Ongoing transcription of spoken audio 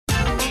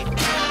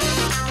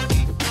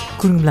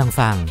คุณกำลัง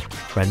ฟัง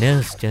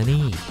Runner's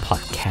Journey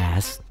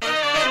Podcast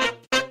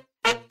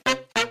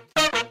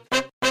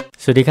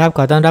สวัสดีครับข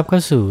อต้อนรับเข้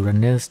าสู่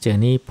Runner's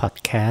Journey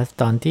Podcast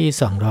ตอน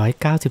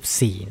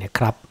ที่294นะค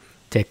รับ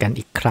เจอกัน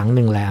อีกครั้งห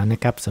นึ่งแล้วนะ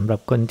ครับสำหรับ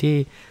คนที่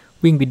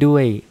วิ่งไปด้ว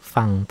ย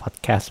ฟัง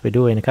podcast ไป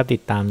ด้วยนะครับติ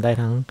ดตามได้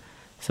ทั้ง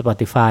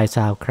Spotify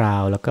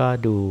SoundCloud แล้วก็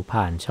ดู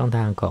ผ่านช่องท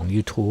างของ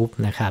YouTube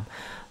นะครับ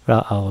เรา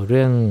เอาเ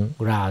รื่อง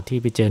ราวที่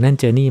ไปเจอนั่น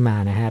เจอนี่มา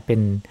นะฮะเป็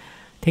น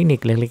เทคนิค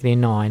เล็ก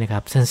ๆน้อยๆนะครั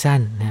บสั้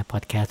นๆนะพอ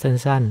ดแคสต์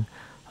สั้น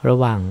ๆระ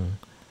หว่าง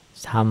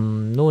ท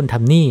ำนู่นท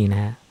ำนี่น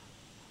ะฮะ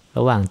ร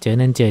ะหว่างเจอ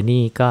นั่นเจอ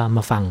นี่ก็ม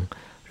าฟัง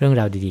เรื่อง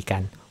ราวดีๆกั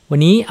นวัน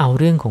นี้เอา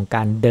เรื่องของก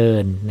ารเดิ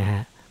นนะฮ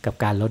ะกับ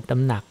การลดน้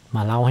ำหนักม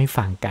าเล่าให้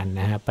ฟังกัน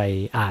นะฮะไป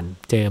อ่าน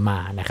เจอมา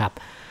นะครับ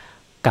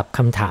กับค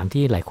ำถาม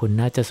ที่หลายคน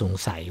น่าจะสง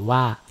สัยว่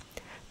า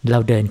เรา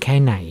เดินแค่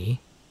ไหน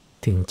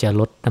ถึงจะ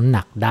ลดน้ำห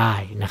นักได้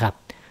นะครับ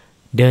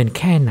เดินแ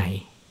ค่ไหน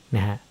น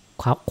ะฮะ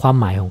ความ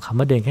หมายของคำ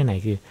ว่าเดินแค่ไหน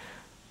คือ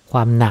ค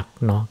วามหนัก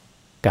เนาะ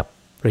กับ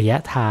ระยะ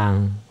ทาง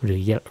หรือ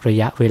ระ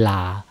ยะเวลา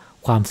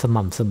ความส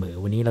ม่ำเสมอ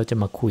วันนี้เราจะ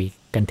มาคุย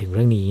กันถึงเ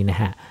รื่องนี้นะ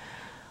ฮะ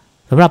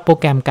สำหรับโปร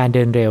แกรมการเ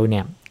ดินเร็วเ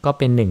นี่ยก็เ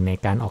ป็นหนึ่งใน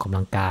การออกกำ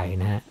ลังกาย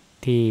นะฮะ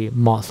ที่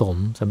เหมาะสม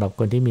สำหรับ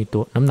คนที่มีตั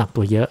วน้ำหนัก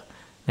ตัวเยอะ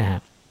นะฮะ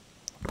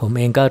ผมเ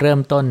องก็เริ่ม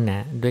ต้นน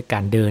ะด้วยกา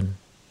รเดิน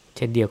เ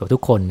ช่นเดียวกับทุ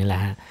กคนนี่แหล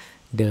ะฮะ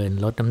เดิน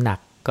ลดน้ำหนัก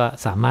ก็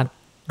สามารถ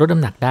ลดน้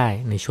ำหนักได้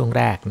ในช่วง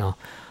แรกเนาะ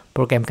โป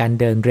รแกรมการ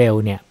เดินเร็ว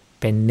เนี่ย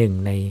เป็นหนึ่ง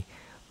ใน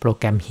โปร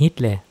แกรมฮิต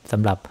เลยส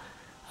ำหรับ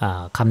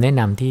คำแนะ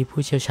นำที่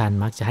ผู้เชี่ยวชาญ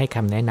มักจะให้ค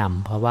ำแนะน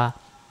ำเพราะว่า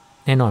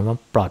แน่นอนว่า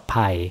ปลอด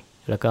ภัย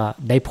แล้วก็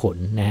ได้ผล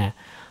นะฮะ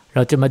เร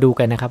าจะมาดู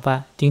กันนะครับว่า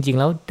จริงๆ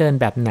แล้วเดิน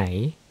แบบไหน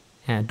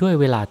ด้วย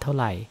เวลาเท่า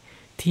ไหร่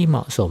ที่เหม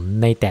าะสม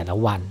ในแต่ละ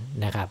วัน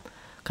นะครับ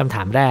คำถ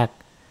ามแรก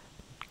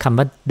คำ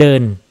ว่าเ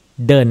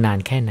ดินนาน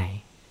แค่ไหน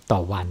ต่อ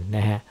วันน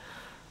ะฮะ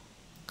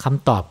ค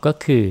ำตอบก็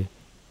คือ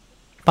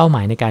เป้าหม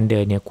ายในการเดิ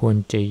นเนี่ยควร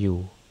จะอยู่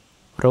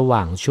ระหว่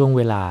างช่วงเ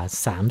วลา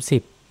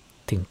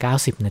30ถึง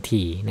90นา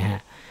ทีนะฮ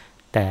ะ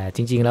แต่จ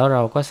ริงๆแล้วเร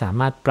าก็สา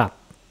มารถปรับ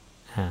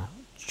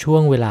ช่ว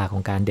งเวลาขอ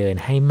งการเดิน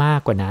ให้มาก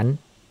กว่านั้น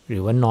หรื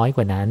อว่าน้อยก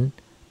ว่านั้น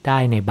ได้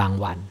ในบาง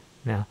วัน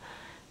นะ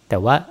แต่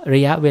ว่าร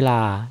ะยะเวลา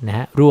นะฮ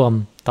ะรวม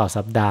ต่อ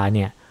สัปดาห์เ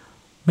นี่ย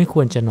ไม่ค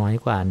วรจะน้อย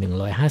กว่า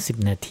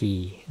150นาที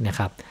นะค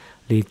รับ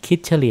หรือคิด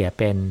เฉลี่ย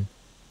เป็น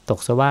ตก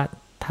ซะว่า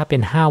ถ้าเป็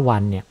น5วั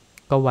นเนี่ย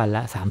ก็วันล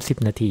ะ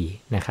30นาที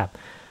นะครับ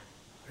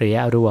ระย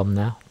ะรวม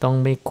นะต้อง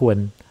ไม่ควร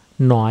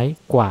น้อย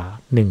กว่า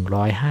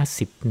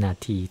150นา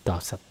ทีต่อ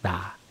สัปดา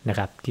ห์นะค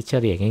รับคิดเฉ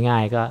ลี่ยง่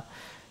ายๆก็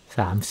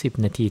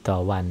30นาทีต่อ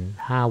วัน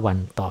5วัน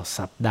ต่อ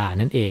สัปดาห์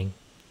นั่นเอง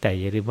แต่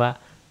อย่าลืมว่า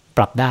ป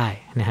รับได้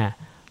นะฮะ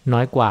น้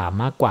อยกว่า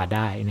มากกว่าไ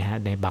ด้นะฮะ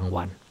ในบาง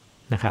วัน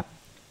นะครับ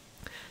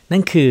นั่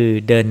นคือ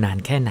เดินนาน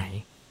แค่ไหน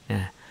น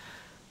ะ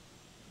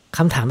ค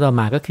ำถามต่อ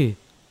มาก็คือ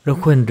เรา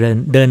ควร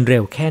เดินเร็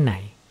วแค่ไหน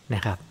น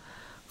ะครับ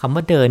คำ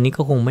ว่าเดินนี้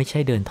ก็คงไม่ใช่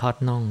เดินทอด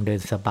น่องเดิน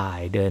สบาย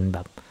เดินแบ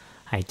บ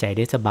หายใจไ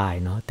ด้สบาย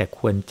เนาะแต่ค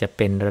วรจะเ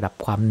ป็นระดับ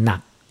ความหนั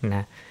กน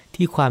ะ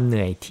ที่ความเห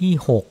นื่อยที่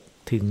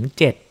6ถึง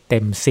7เต็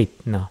ม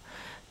10เนาะ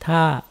ถ้า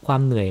ควา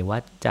มเหนื่อยวั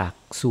ดจาก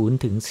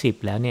0ถึง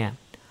10แล้วเนี่ย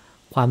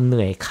ความเห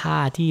นื่อยค่า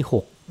ที่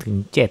6ถึง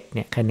7เ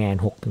นี่ยคะแนน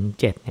6ถึง7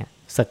เนี่ย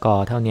สกอ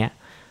ร์เท่านี้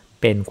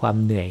เป็นความ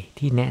เหนื่อย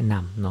ที่แนะน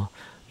ำเนาะ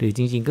หรือจ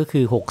ริงๆก็คื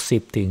อ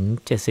60ถึง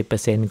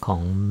 70% ขอ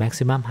ง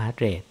maximum heart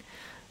rate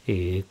หรื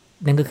อ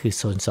นั่นก็คือโ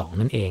ซน2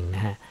นั่นเองน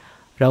ะฮะ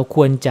เราค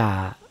วรจะ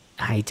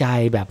หายใจ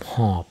แบบห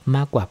อบม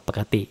ากกว่าปก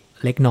ติ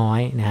เล็กน้อย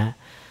นะฮะ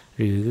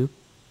หรือ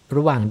ร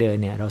ะหว่างเดิน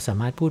เนี่ยเราสา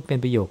มารถพูดเป็น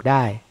ประโยคไ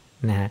ด้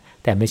นะฮะ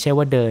แต่ไม่ใช่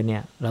ว่าเดินเนี่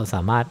ยเราส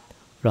ามารถ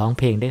ร้องเ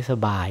พลงได้ส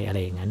บายอะไร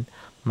อย่างนั้น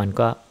มัน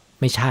ก็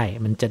ไม่ใช่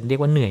มันจะเรียก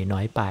ว่าเหนื่อยน้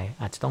อยไป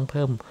อาจจะต้องเ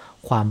พิ่ม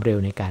ความเร็ว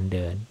ในการเ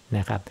ดินน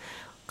ะครับ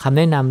คำแ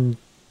นะน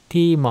ำ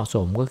ที่เหมาะส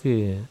มก็คื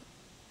อ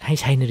ให้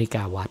ใช้นาฬิก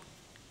าวัด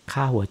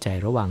ค่าหัวใจ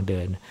ระหว่างเ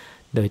ดิน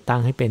โดยตั้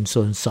งให้เป็นโซ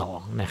น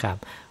2นะครับ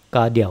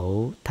ก็เดี๋ยว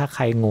ถ้าใค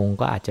รงง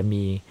ก็อาจจะ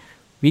มี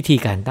วิธี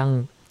การตั้ง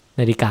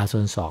นาฬิกาโซ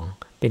น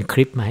2เป็นค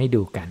ลิปมาให้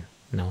ดูกัน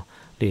เนาะ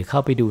หรือเข้า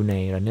ไปดูใน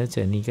Runner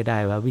Journey ก็ได้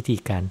ว่าวิธี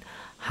การ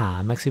หา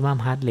maximum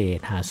heart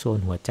rate หาโซน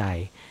หัวใจ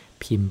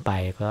พิมพ์ไป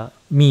ก็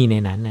มีใน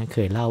นั้นนะเค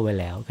ยเล่าไว้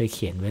แล้วเคยเ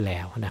ขียนไว้แล้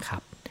วนะครั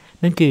บ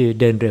นั่นคือ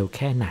เดินเร็วแ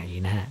ค่ไหน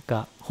นะฮะก็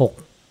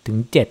6ถึง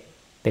7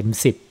เต็ม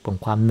10ของ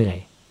ความเหนื่อย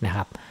นะค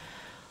รับ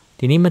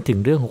ทีนี้มาถึง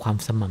เรื่องของความ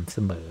สม่ำเส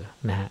มอ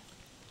นะฮะ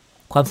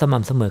ความส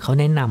ม่ำเสมอเขา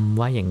แนะนำ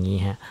ว่าอย่างนี้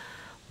ฮะ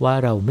ว่า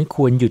เราไม่ค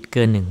วรหยุดเ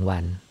กิน1วั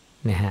น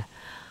นะฮะ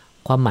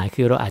ความหมาย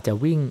คือเราอาจจะ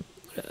วิ่ง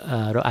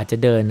เราอาจจะ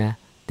เดิน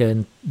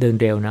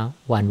เร็วนะ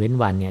วันเว้น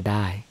วันเนี่ยไ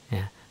ด้น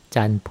ะ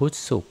จันทร์พุธ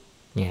ศุกร์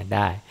เนี่ยไ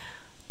ด้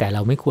แต่เร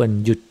าไม่ควร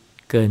หยุด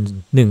เกิน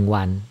1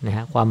วันนะฮ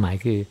ะความหมาย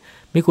คือ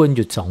ไม่ควรห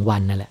ยุด2วั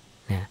นนั่นแหละ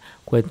นะ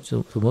ควร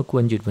สมมติค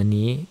วรหยุดวัน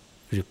นี้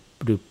ห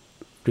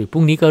รือพ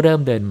รุ่งนี้ก็เริ่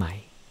มเดินใหม่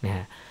นะฮ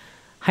ะ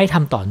ให้ท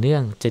ำต่อเนื่อ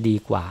งจะดี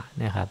กว่า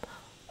นะครับ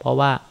เพราะ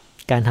ว่า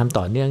การทำ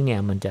ต่อเนื่องเนี่ย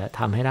มันจะท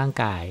ำให้ร่าง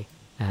กาย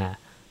นะฮะ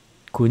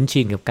คุ้น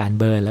ชินกับการ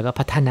เบิร์นแล้วก็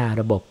พัฒนา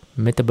ระบบ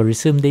เมตาบอลิ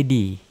ซึมได้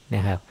ดีน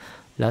ะครับ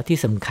แล้วที่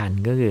สำคัญ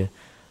ก็คือ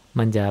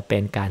มันจะเป็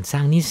นการสร้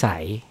างนิสั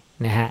ย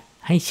นะฮะ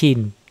ให้ชิน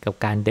กับ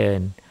การเดิน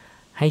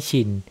ให้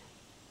ชิน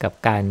กับ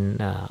การ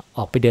อ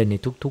อกไปเดินใน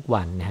ทุกๆ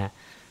วันนะฮะ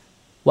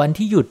วัน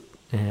ที่หยุด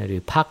หรื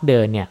อพักเดิ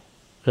นเนี่ย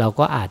เรา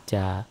ก็อาจจ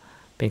ะ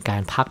เป็นกา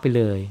รพักไป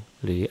เลย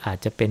หรืออาจ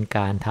จะเป็นก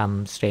ารท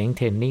ำ strength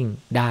training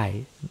ได้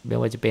ไม่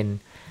ว่าจะเป็น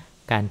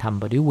การท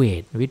ำ body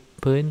weight วิด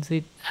พื้น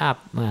sit up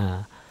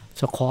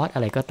squat อ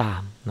ะไรก็ตา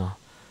มเนาะ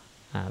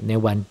ใน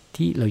วัน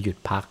ที่เราหยุด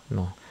พักเ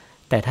นาะ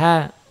แต่ถ้า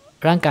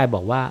ร่างกายบ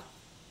อกว่า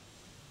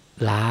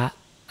ล้า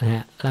นะฮ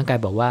ะร่างกาย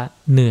บอกว่า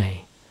เหนื่อย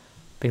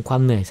เป็นควา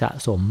มเหนื่อยสะ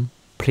สม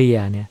เพลีย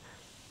เนี่ย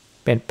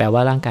เป็นแปลว่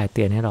าร่างกายเ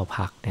ตือนให้เรา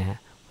พักนะฮะ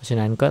เพราะฉะ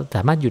นั้นก็ส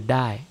ามารถหยุดไ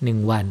ด้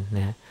1วันน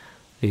ะ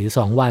หรือ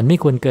2วันไม่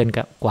ควรเกิน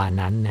กว่า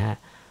นั้นนะฮะ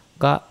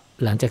ก็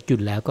หลังจากหยุด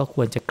แล้วก็ค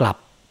วรจะกลับ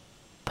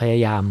พย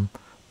ายาม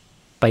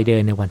ไปเดิ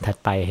นในวันถัด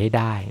ไปให้ไ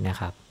ด้นะ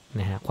ครับ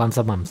นะฮะความส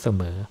ม่ำเส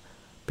มอ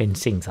เป็น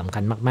สิ่งสำคั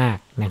ญมาก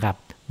ๆนะครับ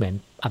เหมือน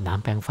อาบน้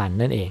ำแปรงฟัน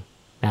นั่นเอง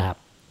นะครับ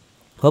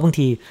เพราะบาง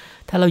ที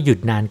ถ้าเราหยุด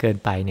นานเกิน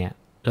ไปเนี่ย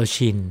เรา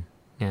ชิน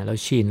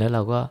แล้วเร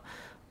าก็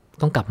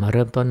ต้องกลับมาเ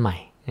ริ่มต้นใหม่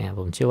นะ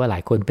ผมเชื่อว่าหลา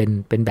ยคนเ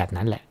ป็นแบบ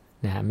นั้นแหละ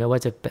นะไม่ว่า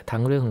จะทั้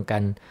งเรื่องของกา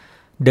ร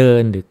เดิ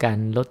นหรือการ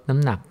ลดน้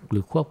ำหนักหรื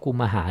อควบคุม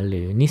อาหารห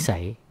รือนิสั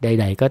ยใ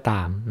ดๆก็ต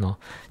ามเนาะ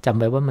จำ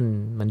ไว้ว่า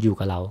มันอยู่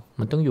กับเรา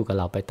มันต้องอยู่กับ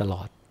เราไปตล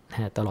อดน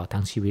ะตลอด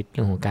ทั้งชีวิตเ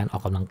รื่องของการออ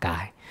กกำลังกา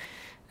ย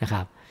นะค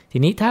รับที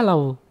นี้ถ้าเรา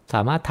ส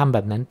ามารถทำแบ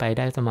บนั้นไปไ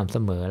ด้สม่ำเส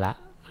มอละ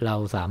เรา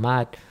สามา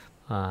รถ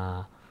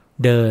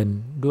เดิน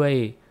ด้วย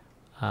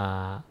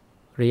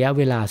ระยะเ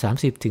วลา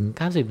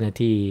 30-90 นา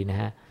ทีนะ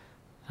ฮะ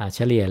เฉ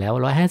ลี่ยแล้ว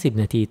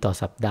150นาทีต่อ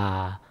สัปดา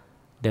ห์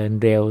เดิน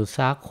เร็ว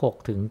สัก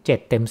6-7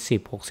เต็ม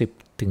10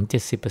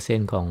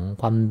 60-70% ของ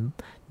ความ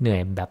เหนื่อ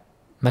ยแบบ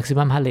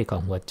maximum heart rate ขอ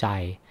งหัวใจ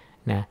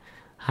นะ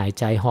หาย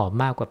ใจหอบ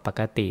มากกว่าป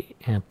กติ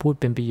พูด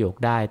เป็นประโยค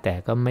ได้แต่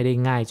ก็ไม่ได้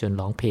ง่ายจน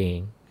ร้องเพลง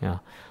นะ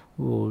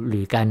ห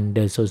รือการเ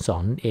ดินโซน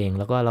2นั่นเอง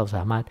แล้วก็เราส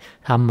ามารถ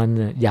ทำมัน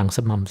อย่างส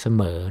ม่ำเส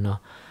มอเนาะ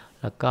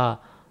แล้วก็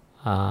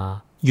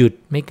หยุด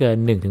ไม่เกิน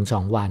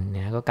 1-2 วันน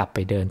ะก็กลับไป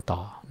เดินต่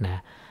อน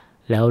ะ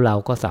แล้วเรา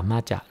ก็สามาร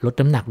ถจะลด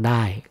น้ำหนักไ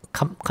ด้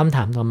คำถ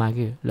ามต่อมา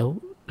คือแ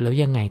ล้ว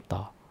ยังไงต่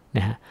อน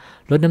ะฮะ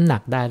ลดน้ำหนั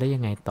กได้แล้วยั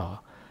งไงต่อ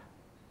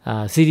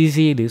CDC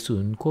หรือศู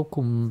นย์ควบ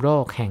คุมโร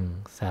คแห่ง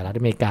สหรัฐ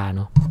อเมริกาเ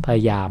นาะพย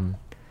ายาม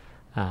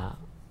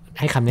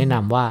ให้คำแนะน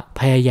ำว่า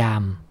พยายา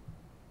ม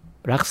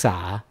รักษา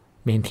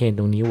เมนเทน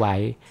ตรงนี้ไว้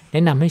แน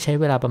ะนำให้ใช้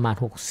เวลาประมาณ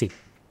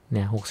60น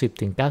ะ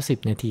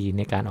60-90 นาทีใ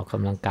นการออกก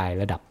ำลังกาย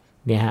ระดับ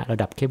เนี่ยฮะระ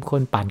ดับเข้มข้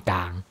นปานกล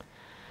าง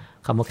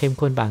คำว่าเข้ม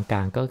ข้นปานกล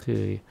างก็คื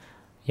อ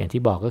อย่าง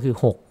ที่บอกก็คือ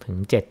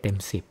6-7เต็ม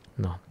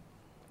10เนาะ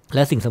แล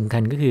ะสิ่งสำคั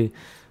ญก็คือ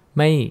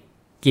ไม่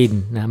กิน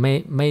นะ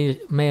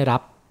ไม่รั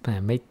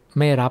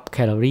บแค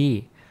ลอรี่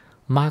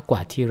มากกว่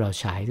าที่เรา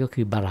ใช้ก็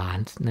คือบาลาน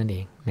ซ์นั่นเอ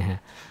งนะฮะ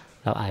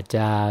เราอาจจ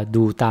ะ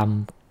ดูตาม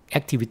แอ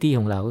คทิวิตี้ข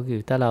องเราก็คือ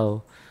ถ้าเรา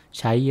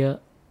ใช้เยอะ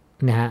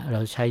นะฮะเร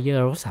าใช้เยอะ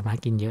เราสามารถ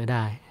กินเยอะไ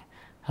ด้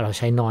เราใ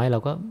ช้น้อยเรา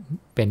ก็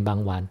เป็นบาง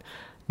วัน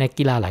นัก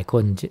กีฬาหลายค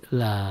น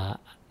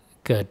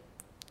เกิ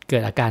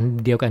ดอาการ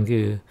เดียวกัน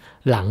คือ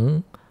หลัง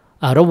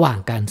ระหว่าง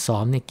การซ้อ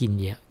มเนี่ยกิน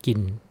เยอะกิน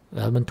แ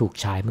ล้วมันถูก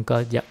ใช้มันก็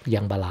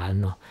ยังบาลาน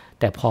ซ์เนาะ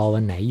แต่พอวั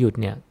นไหนหยุด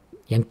เนี่ย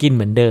ยังกินเ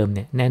หมือนเดิมเ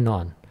นี่ยแน่นอ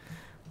น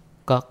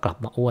ก็กลับ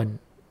มาอ้วน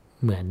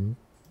เหมือน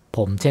ผ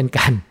มเช่น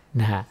กัน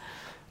นะฮะ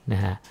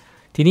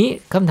ทีนี้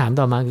คำถาม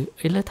ต่อมา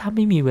คือแล้วถ้าไ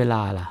ม่มีเวล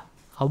าล่ะ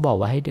เขาบอก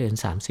ว่าให้เดิน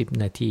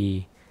30นาที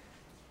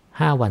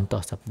5วันต่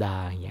อสัปดา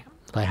ห์อย่างเงี้ย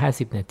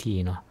150นาที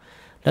เนาะ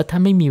แล้วถ้า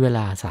ไม่มีเวล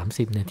า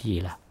30นาที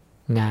ล่ะ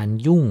งาน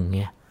ยุ่งเ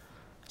นี่ย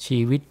ชี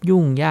วิต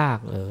ยุ่งยาก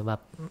แบ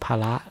บภา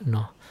ระเน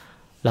าะ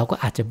เราก็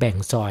อาจจะแบ่ง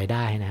ซอยไ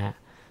ด้นะฮะ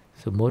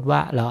สมมติว่า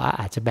เรา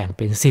อาจจะแบ่งเ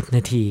ป็น10น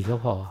าทีก็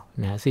พอ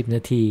นะ10น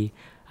าที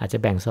อาจจะ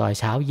แบ่งซอย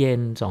เช้าเย็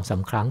น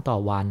 2-3 ครั้งต่อ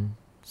วัน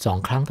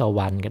2ครั้งต่อ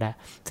วันก็ได้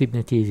10น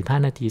าที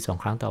15นาที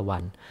2ครั้งต่อวั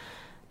น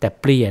แต่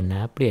เปลี่ยน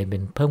เป็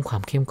นเพิ่มควา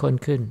มเข้มข้น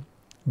ขึ้น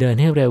เดิน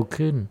ให้เร็ว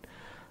ขึ้น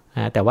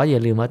แต่ว่าอย่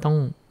าลืมว่า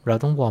เรา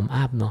ต้องวอร์ม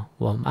อัพเนาะ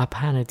วอร์มอัพ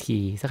5นาที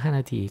สัก5น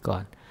าทีก่อ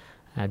น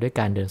ด้วย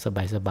การเดิน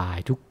สบาย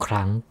ๆทุกค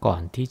รั้งก่อ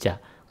นที่จะ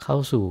เข้า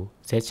สู่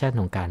เซสชัน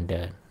ของการเ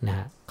ดินนะฮ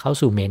ะเข้า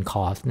สู่เมนค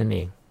อร์สนั่นเอ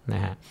งน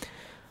ะฮะ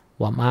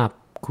วอร์มอัพ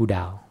คูลด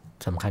าวน์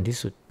สำคัญที่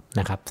สุด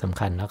นะครับสำ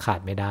คัญแล้วขาด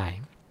ไม่ได้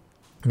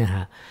นะฮ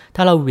ะถ้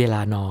าเราเวล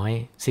าน้อย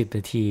10น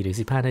าทีหรือ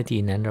15นาที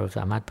นั้นเราส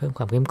ามารถเพิ่มค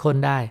วามเข้มข้น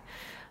ได้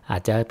อา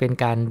จจะเป็น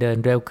การเดิน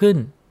เร็วขึ้น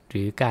ห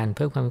รือการเ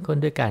พิ่มความเข้มข้น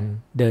ด้วยการ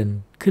เดิน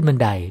ขึ้นบัน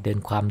ไดเดิน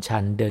ความชั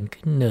นเดิน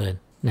ขึ้นเนิน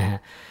นะฮะ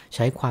ใ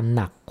ช้ความห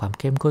นักความ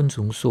เข้มข้น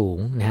สูง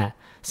นะฮะ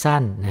สั้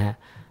นนะฮะ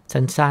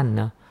สั้นๆ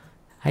เนาะ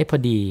ให้พอ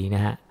ดีน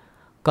ะฮะ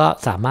ก็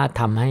สามารถ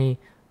ทำให้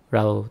เร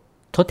า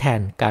ทดแทน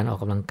การออก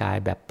กำลังกาย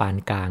แบบปาน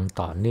กลาง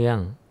ต่อเนื่อง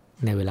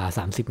ในเวลา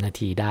30นา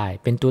ทีได้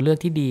เป็นตัวเลือก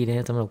ที่ดีน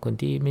ะสำหรับคน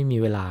ที่ไม่มี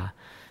เวลา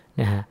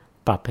นะฮะ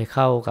ปรับให้เ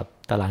ข้ากับ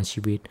ตารางชี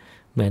วิต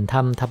เหมือนท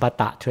ำทัป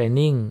ตะเทรน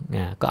นิ่ง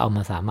ก็เอาม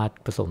าสามารถ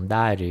ผสมไ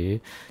ด้หรือ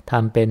ท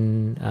ำเป็น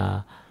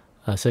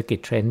เซอร์กิต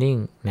เทรนนิ่ง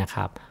นะค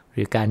รับห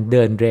รือการเ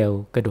ดินเร็ว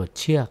กระโดด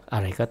เชือกอะ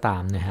ไรก็ตา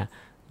มนะฮะ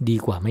ดี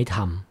กว่าไม่ท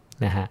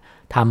ำนะฮะ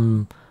ท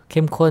ำเ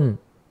ข้มข้น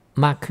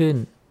มากขึ้น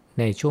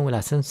ในช่วงเวล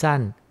าสั้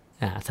น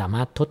ๆสาม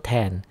ารถทดแท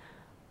น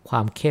คว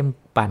ามเข้ม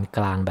ปานก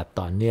ลางแบบ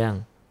ต่อเนื่อง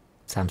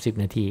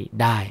30นาที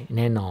ได้แ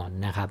น่นอน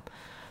นะครับ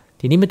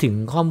ทีนี้มาถึง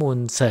ข้อมูล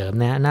เสริม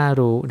นะน่า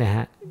รู้นะฮ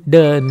ะเ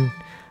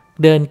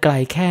ดินไกล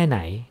แค่ไหน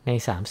ใน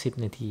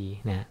30นาที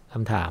นะค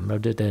ำถามเรา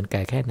เดินไกล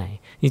แค่ไหน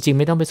จริงๆไ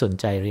ม่ต้องไปสน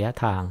ใจระยะ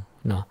ทาง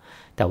เนาะ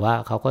แต่ว่า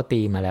เขาก็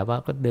ตีมาแล้วว่า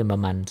ก็เดินปร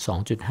ะมาณ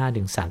 2.5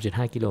 ถึง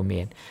 3.5 กิโลเม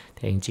ตรแ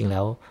ต่จริงๆแล้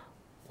ว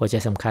หัวใจ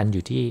สำคัญอ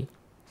ยู่ที่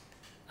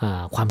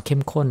ความเข้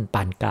มข้นป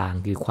านกลาง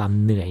คือความ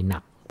เหนื่อยหนั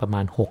กประม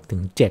าณ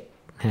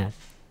 6-7 นะฮะ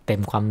เต็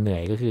มความเหนื่อ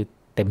ยก็คือ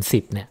เต็ม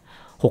10เนี่ย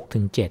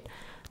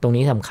 6-7 ตรง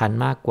นี้สำคัญ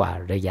มากกว่า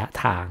ระยะ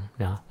ทาง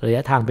เนาะระย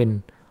ะทางเป็น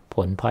ผ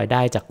ลพลอยไ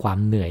ด้จากความ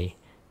เหนื่อย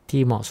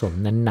ที่เหมาะสม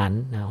นั้น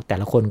ๆนะแต่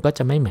ละคนก็จ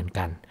ะไม่เหมือน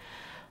กัน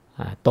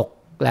ตก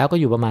แล้วก็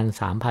อยู่ประมาณ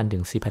 3,000 ถึ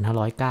ง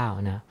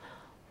 4,509 นะ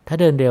ถ้า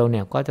เดินเร็วเ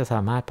นี่ยก็จะส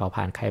ามารถเผาผล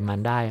าญไขมัน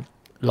ได้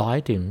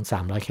 100 ถึง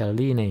 300 แคลอ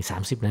รี่ใน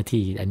30นา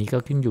ทีอันนี้ก็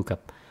ขึ้นอยู่กับ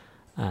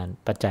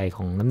ปัจจัยข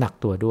องน้ำหนัก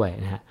ตัวด้วย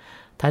นะฮะ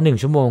ถ้า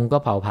1ชั่วโมงก็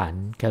เผาผลาญ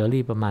แคลอ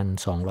รี่ประมาณ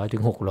 200 ถึ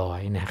ง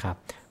 600 นะครับ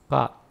ก็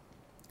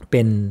เ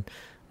ป็น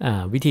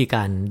วิธีก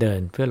ารเดิ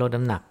นเพื่อลด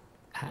น้ำหนัก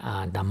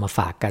นำมาฝ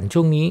ากกัน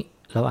ช่วงนี้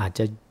เราอาจจ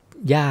ะ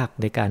ยาก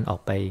ในการออก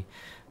ไป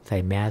ใส่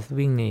แมส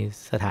วิ่งใน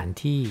สถาน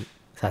ที่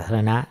สาธาร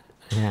ณะ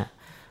นะฮะ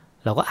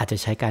เราก็อาจจะ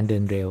ใช้การเดิ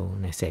นเร็ว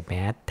ในใส่แม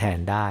สแทน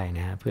ได้น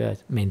ะเพื่อ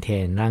เมนเท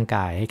นร่างก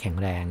ายให้แข็ง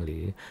แรงหรื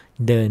อ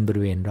เดินบ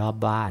ริเวณรอบ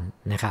บ้าน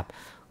นะครับ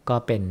ก็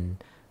เป็น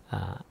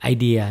ไอ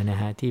เดียนะ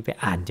ฮะที่ไป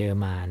อ่านเจอ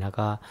มาแล้ว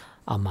ก็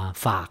เอามา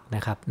ฝากน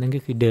ะครับนั่นก็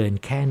คือเดิน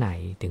แค่ไหน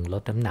ถึงล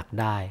ดน้ำหนัก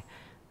ได้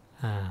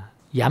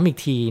ย้ำอีก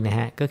ทีนะฮ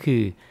ะก็คื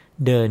อ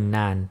เดินน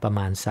านประม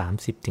าณ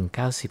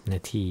 30-90 น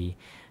าที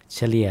เฉ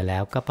ลี่ยแล้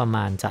วก็ประม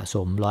าณสะส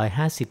ม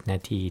150นา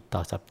ทีต่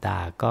อสัปดา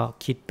ห์ก็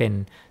คิดเป็น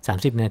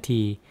30นา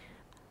ที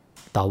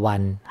ต่อวั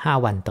น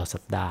5วันต่อสั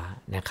ปดาห์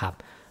นะครับ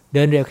เ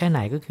ดินเร็วแค่ไหน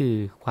ก็คือ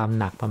ความ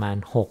หนักประมาณ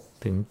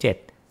 6-7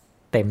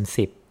 เต็ม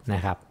10น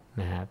ะครับ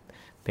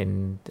เป็น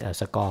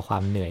สกอร์ควา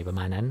มเหนื่อยประ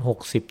มาณนั้น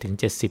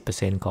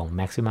 60-70% ของ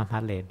maximum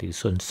heart rate หรือ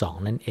ส่วน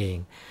2นั่นเอง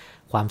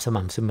ความส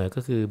ม่ำเสมอ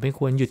ก็คือไม่ค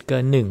วรหยุดเกิ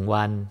น1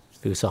วัน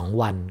หรือ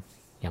2วัน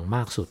อย่างม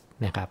ากสุด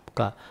นะครับ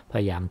ก็พ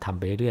ยายามทำไ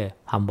ปเรื่อย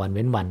ๆทำวันเ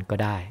ว้นวันก็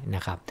ได้น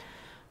ะครับ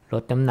ล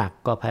ดน้ำหนัก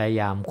ก็พยา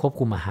ยามควบ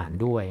คุมอาหาร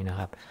ด้วยนะค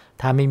รับ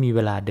ถ้าไม่มีเว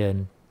ลาเดิน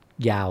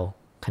ยาว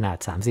ขนาด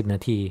30นา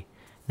ที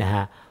นะฮ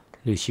ะ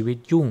หรือชีวิต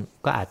ยุ่ง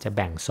ก็อาจจะแ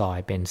บ่งซอย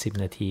เป็น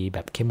10นาทีแบ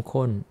บเข้ม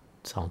ข้น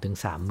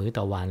 2-3 มื้อ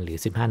ต่อวันหรือ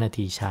15นา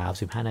ทีเช้า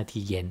15นาที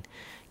เย็น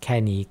แค่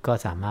นี้ก็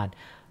สามารถ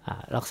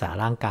รักษา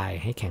ร่างกาย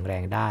ให้แข็งแร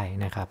งได้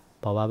นะครับ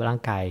เพราะว่าร่า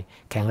งกาย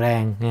แข็งแร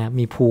งนะ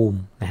มีภูมิ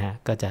นะฮะ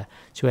ก็จะ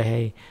ช่วยใ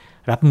ห้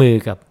รับมือ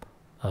กับ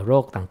โร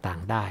คต่าง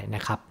ๆได้น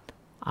ะครับ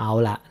เอา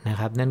ละนะ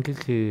ครับนั่นก็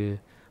คือ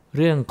เ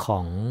รื่องขอ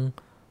ง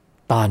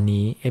ตอน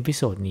นี้เอพิโ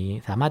ซดนี้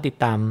สามารถติด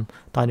ตาม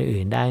ตอน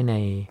อื่นๆได้ใน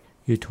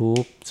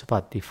YouTube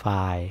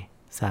Spotify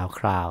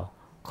SoundCloud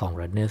ของ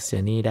Runner's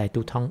Journey ได้ทุ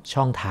ก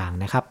ช่องทาง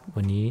นะครับ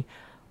วันนี้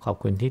ขอบ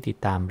คุณที่ติด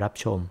ตามรับ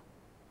ชม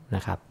น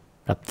ะครับ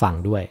รับฟัง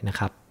ด้วยนะ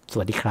ครับส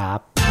วัสดีครับ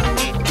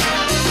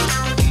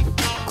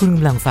คุณก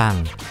ำลังฟัง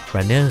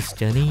Runner's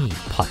Journey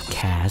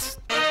Podcast